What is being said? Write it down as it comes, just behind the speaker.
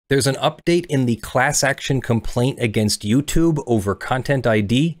There's an update in the class action complaint against YouTube over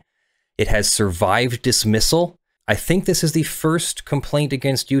ContentID. It has survived dismissal. I think this is the first complaint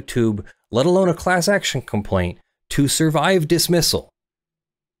against YouTube, let alone a class action complaint, to survive dismissal.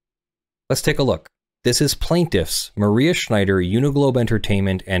 Let's take a look. This is plaintiffs Maria Schneider, Uniglobe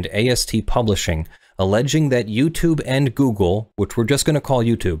Entertainment, and AST Publishing, alleging that YouTube and Google, which we're just going to call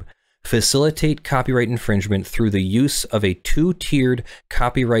YouTube, facilitate copyright infringement through the use of a two-tiered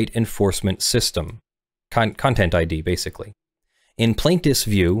copyright enforcement system. ContentID, basically. In plaintiffs'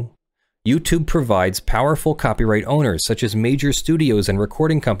 view, YouTube provides powerful copyright owners, such as major studios and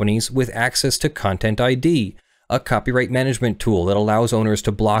recording companies, with access to ContentID, a copyright management tool that allows owners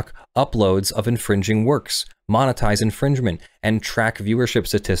to block uploads of infringing works, monetize infringement, and track viewership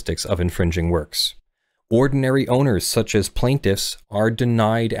statistics of infringing works. Ordinary owners, such as plaintiffs, are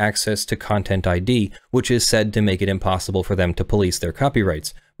denied access to ContentID, which is said to make it impossible for them to police their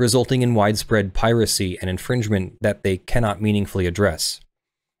copyrights, resulting in widespread piracy and infringement that they cannot meaningfully address.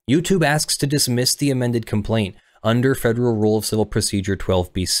 YouTube asks to dismiss the amended complaint under Federal Rule of Civil Procedure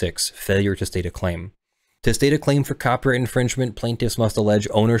 12b6, failure to state a claim. To state a claim for copyright infringement, plaintiffs must allege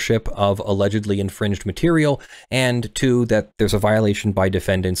ownership of allegedly infringed material, and 2, that there's a violation by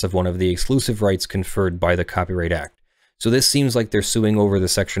defendants of one of the exclusive rights conferred by the Copyright Act. So this seems like they're suing over the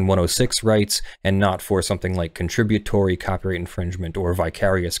Section 106 rights and not for something like contributory copyright infringement or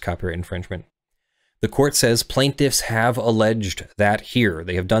vicarious copyright infringement. The court says plaintiffs have alleged that here.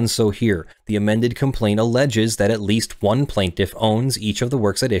 They have done so here. The amended complaint alleges that at least one plaintiff owns each of the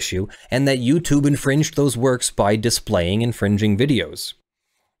works at issue, and that YouTube infringed those works by displaying infringing videos.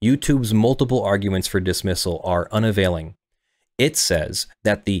 YouTube's multiple arguments for dismissal are unavailing. It says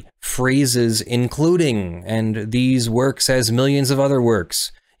that the phrases including and these works as millions of other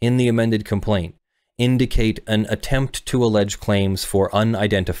works in the amended complaint indicate an attempt to allege claims for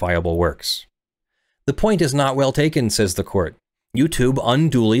unidentifiable works. The point is not well taken, says the court. YouTube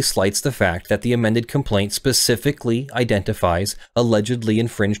unduly slights the fact that the amended complaint specifically identifies allegedly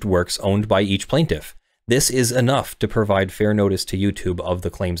infringed works owned by each plaintiff. This is enough to provide fair notice to YouTube of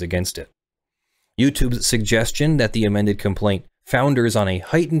the claims against it. YouTube's suggestion that the amended complaint founders on a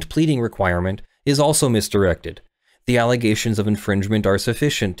heightened pleading requirement is also misdirected. The allegations of infringement are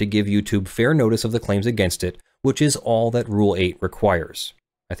sufficient to give YouTube fair notice of the claims against it, which is all that Rule 8 requires.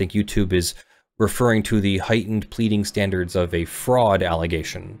 I think YouTube is referring to the heightened pleading standards of a fraud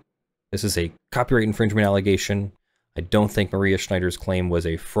allegation. This is a copyright infringement allegation. I don't think Maria Schneider's claim was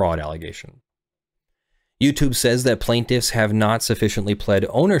a fraud allegation. YouTube says that plaintiffs have not sufficiently pled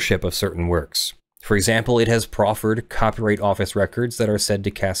ownership of certain works. For example, it has proffered Copyright Office records that are said to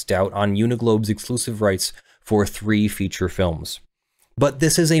cast doubt on Uniglobe's exclusive rights for 3 feature films. But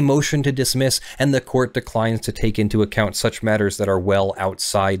this is a motion to dismiss, and the court declines to take into account such matters that are well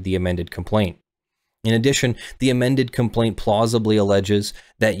outside the amended complaint. In addition, the amended complaint plausibly alleges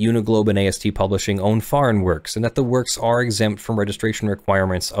that Uniglobe and AST Publishing own foreign works, and that the works are exempt from registration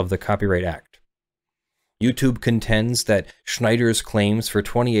requirements of the Copyright Act. YouTube contends that Schneider's claims for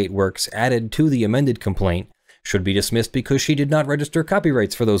 28 works added to the amended complaint should be dismissed because she did not register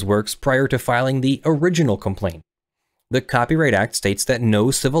copyrights for those works prior to filing the original complaint. The Copyright Act states that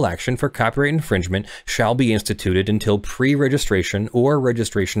no civil action for copyright infringement shall be instituted until pre-registration or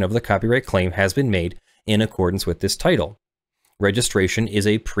registration of the copyright claim has been made in accordance with this title. Registration is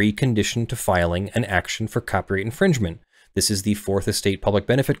a precondition to filing an action for copyright infringement. This is the Fourth Estate Public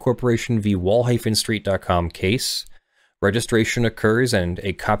Benefit Corporation v. wall-street.com case. Registration occurs and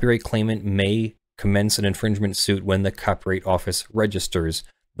a copyright claimant may commence an infringement suit when the Copyright Office registers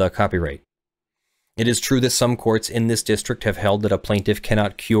the copyright. It is true that some courts in this district have held that a plaintiff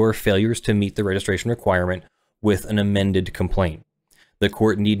cannot cure failures to meet the registration requirement with an amended complaint. The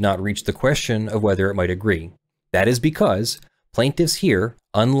court need not reach the question of whether it might agree. That is because plaintiffs here,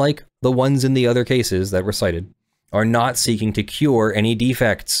 unlike the ones in the other cases that were cited, are not seeking to cure any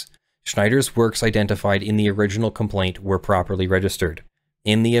defects. Schneider's works identified in the original complaint were properly registered.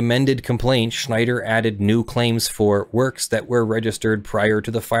 In the amended complaint, Schneider added new claims for works that were registered prior to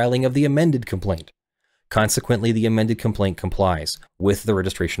the filing of the amended complaint. Consequently, the amended complaint complies with the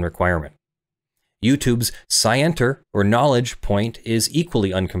registration requirement. YouTube's scienter or knowledge point is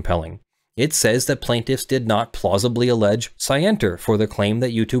equally uncompelling. It says that plaintiffs did not plausibly allege scienter for the claim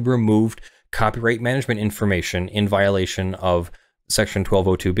that YouTube removed copyright management information in violation of Section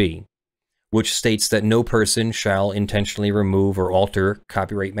 1202b, which states that no person shall intentionally remove or alter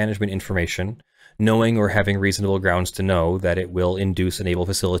copyright management information, knowing or having reasonable grounds to know that it will induce, enable,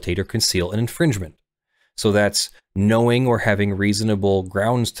 facilitate, or conceal an infringement. So that's knowing or having reasonable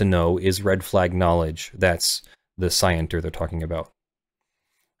grounds to know is red flag knowledge. That's the scienter they're talking about.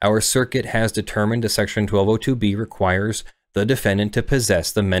 Our circuit has determined that Section 1202B requires the defendant to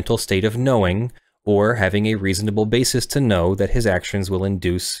possess the mental state of knowing or having a reasonable basis to know that his actions will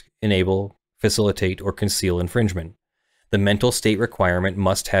induce, enable, facilitate, or conceal infringement. The mental state requirement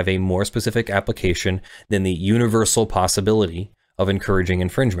must have a more specific application than the universal possibility of encouraging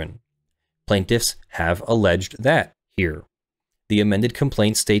infringement. Plaintiffs have alleged that here. The amended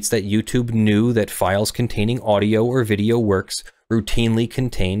complaint states that YouTube knew that files containing audio or video works routinely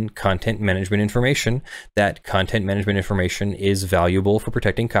contain content management information, that content management information is valuable for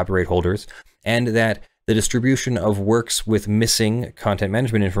protecting copyright holders, and that the distribution of works with missing content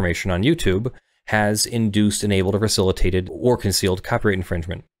management information on YouTube has induced, enabled, or facilitated or concealed copyright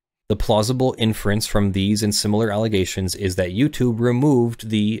infringement. The plausible inference from these and similar allegations is that YouTube removed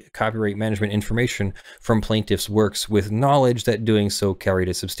the copyright management information from plaintiffs' works with knowledge that doing so carried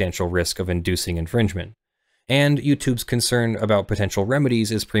a substantial risk of inducing infringement. And YouTube's concern about potential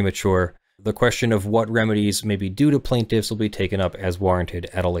remedies is premature. The question of what remedies may be due to plaintiffs will be taken up as warranted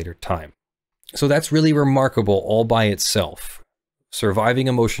at a later time. So that's really remarkable all by itself. Surviving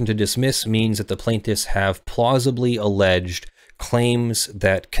a motion to dismiss means that the plaintiffs have plausibly alleged claims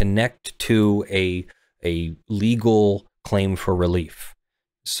that connect to a legal claim for relief.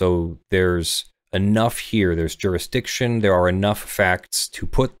 So there's enough here, there's jurisdiction, there are enough facts to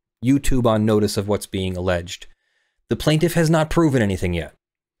put YouTube on notice of what's being alleged. The plaintiff has not proven anything yet,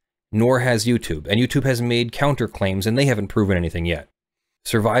 nor has YouTube, and YouTube has made counterclaims and they haven't proven anything yet.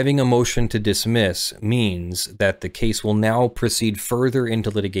 Surviving a motion to dismiss means that the case will now proceed further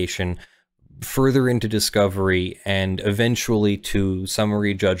into litigation, further into discovery, and eventually to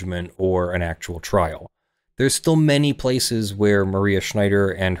summary judgment or an actual trial. There's still many places where Maria Schneider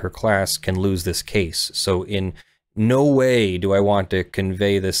and her class can lose this case, so in no way do I want to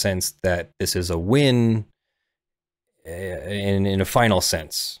convey the sense that this is a win in a final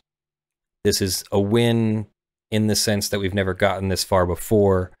sense. This is a win in the sense that we've never gotten this far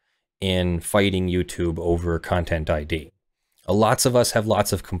before in fighting YouTube over Content ID. Lots of us have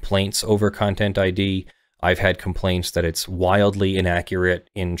lots of complaints over Content ID. I've had complaints that it's wildly inaccurate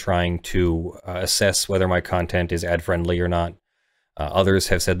in trying to assess whether my content is ad-friendly or not. Others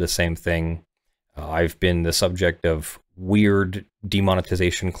have said the same thing. I've been the subject of weird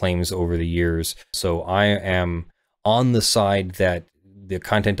demonetization claims over the years. So I am on the side that the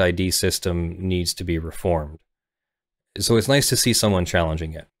Content ID system needs to be reformed. So it's nice to see someone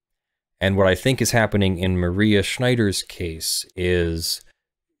challenging it. And what I think is happening in Maria Schneider's case is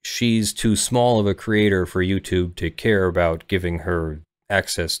she's too small of a creator for YouTube to care about giving her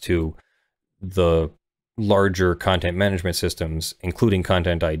access to the larger content management systems, including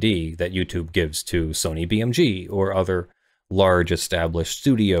Content ID, that YouTube gives to Sony BMG or other large established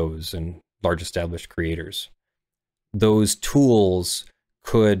studios and large established creators. Those tools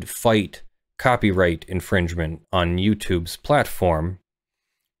could fight copyright infringement on YouTube's platform.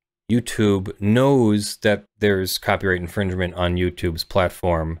 YouTube knows that there's copyright infringement on YouTube's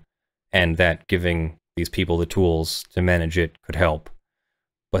platform and that giving these people the tools to manage it could help,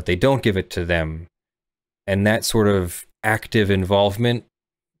 but they don't give it to them. And that sort of active involvement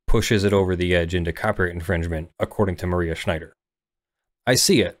pushes it over the edge into copyright infringement, according to Maria Schneider. I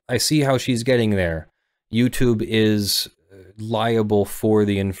see it. I see how she's getting there. YouTube is liable for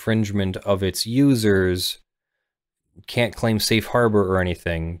the infringement of its users, can't claim safe harbor or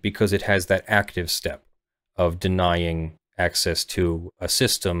anything because it has that active step of denying access to a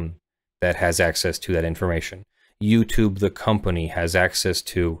system that has access to that information. YouTube, the company, has access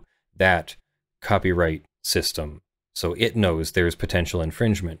to that copyright system, so it knows there's potential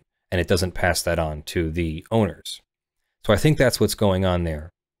infringement, and it doesn't pass that on to the owners. So I think that's what's going on there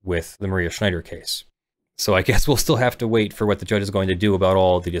with the Maria Schneider case. So I guess we'll still have to wait for what the judge is going to do about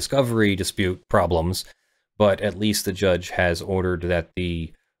all the discovery dispute problems, but at least the judge has ordered that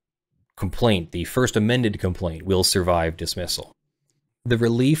the complaint, the first amended complaint, will survive dismissal. The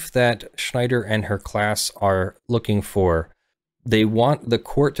relief that Schneider and her class are looking for, they want the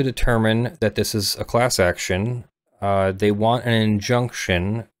court to determine that this is a class action. They want an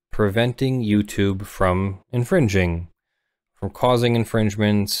injunction preventing YouTube from infringing, from causing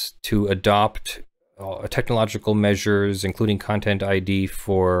infringements, to adopt technological measures, including Content ID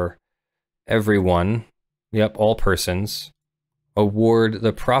for everyone. Yep, all persons. Award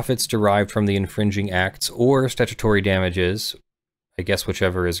the profits derived from the infringing acts or statutory damages, I guess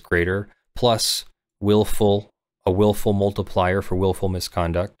whichever is greater, plus a willful multiplier for willful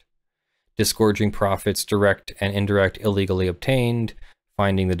misconduct, disgorging profits direct and indirect illegally obtained,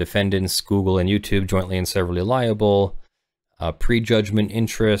 finding the defendants, Google and YouTube, jointly and severally liable, prejudgment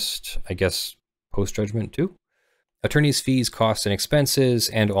interest, I guess post-judgment too, attorney's fees, costs, and expenses,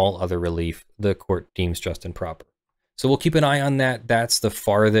 and all other relief the court deems just and proper. So we'll keep an eye on that. That's the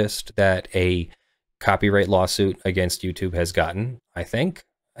farthest that a copyright lawsuit against YouTube has gotten, I think.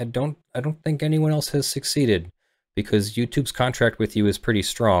 I don't think anyone else has succeeded, because YouTube's contract with you is pretty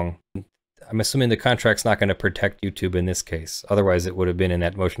strong. I'm assuming the contract's not going to protect YouTube in this case. Otherwise, it would have been in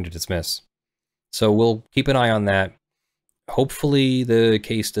that motion to dismiss. So we'll keep an eye on that. Hopefully the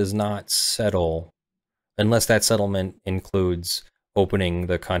case does not settle, unless that settlement includes opening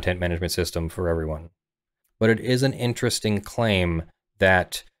the content management system for everyone. But it is an interesting claim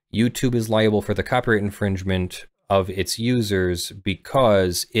that YouTube is liable for the copyright infringement of its users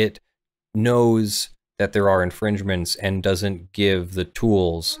because it knows that there are infringements and doesn't give the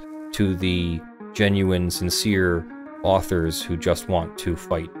tools to the genuine, sincere authors who just want to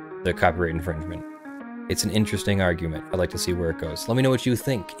fight the copyright infringement. It's an interesting argument. I'd like to see where it goes. Let me know what you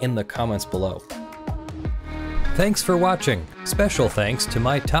think in the comments below. Thanks for watching. Special thanks to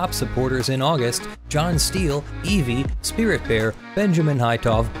my top supporters in August: John Steele, Eevi, Spirit Bear, Benjamin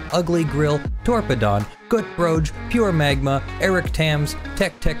Hitov, Ugly Grill, Torpedan, Gutbrodj, PureMagma, Eric Tams,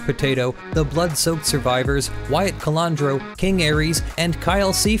 TechTechPotato, The Blood-Soaked Survivors, Wyatt Calandro, King Aries, and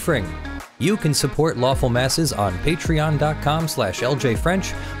Kyle Siefring. You can support Lawful Masses on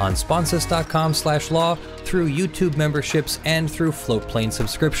patreon.com/ljfrench, on sponsors.com/law, through YouTube memberships, and through Floatplane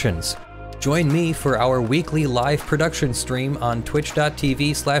subscriptions. Join me for our weekly live production stream on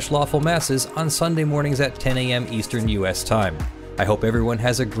twitch.tv/lawfulmasses on Sunday mornings at 10 a.m. Eastern US time. I hope everyone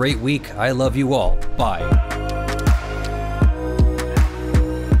has a great week. I love you all. Bye.